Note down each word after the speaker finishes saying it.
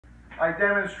I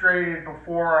demonstrated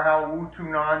before how Wu Tu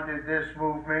Nan did this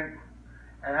movement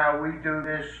and how we do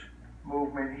this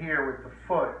movement here with the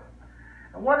foot.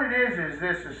 And what it is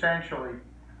this essentially.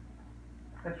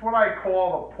 It's what I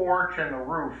call the porch and the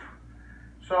roof.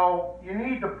 So you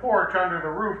need the porch under the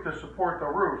roof to support the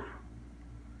roof.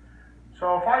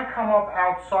 So if I come up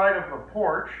outside of the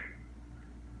porch,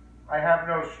 I have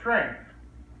no strength.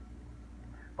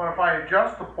 But if I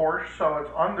adjust the porch so it's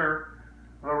under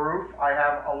the roof, I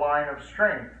have a line of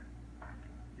strength.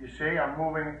 You see, I'm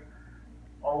moving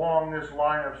along this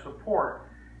line of support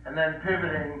and then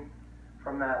pivoting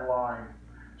from that line.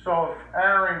 So if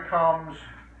Aaron comes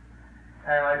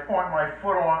and I point my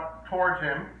foot on towards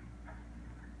him,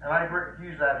 and I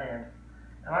use that hand,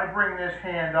 and I bring this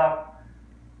hand up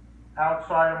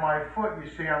outside of my foot, you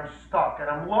see I'm stuck, and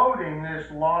I'm loading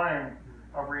this line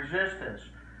of resistance.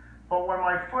 But when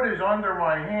my foot is under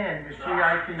my hand, you see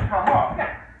I can come up.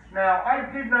 Now,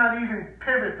 I did not even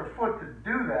pivot the foot to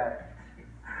do that,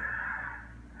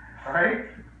 right?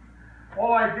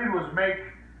 All I did was make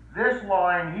this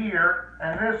line here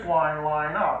and this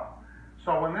line up.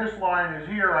 So when this line is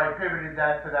here, I pivoted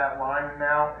that to that line, and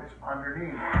now it's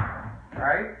underneath,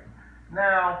 right?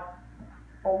 Now,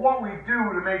 but what we do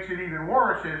that makes it even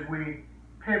worse is we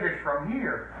pivot from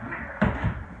here,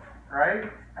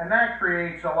 right? And that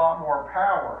creates a lot more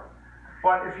power.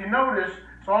 But if you notice,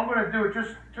 so I'm going to do it,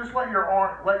 just let your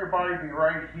arm, let your body be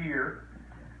right here,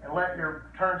 and let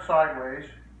your turn sideways.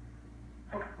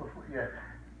 Yeah.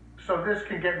 So this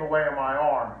can get in the way of my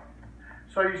arm.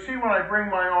 So you see when I bring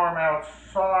my arm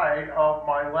outside of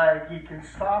my leg, he can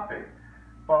stop it.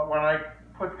 But when I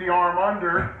put the arm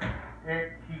under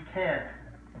it, he can't.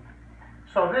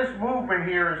 So this movement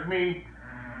here is me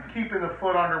keeping the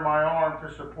foot under my arm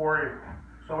to support it.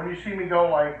 So when you see me go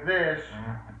like this,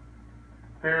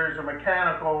 there's a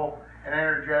mechanical and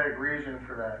energetic reason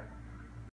for that.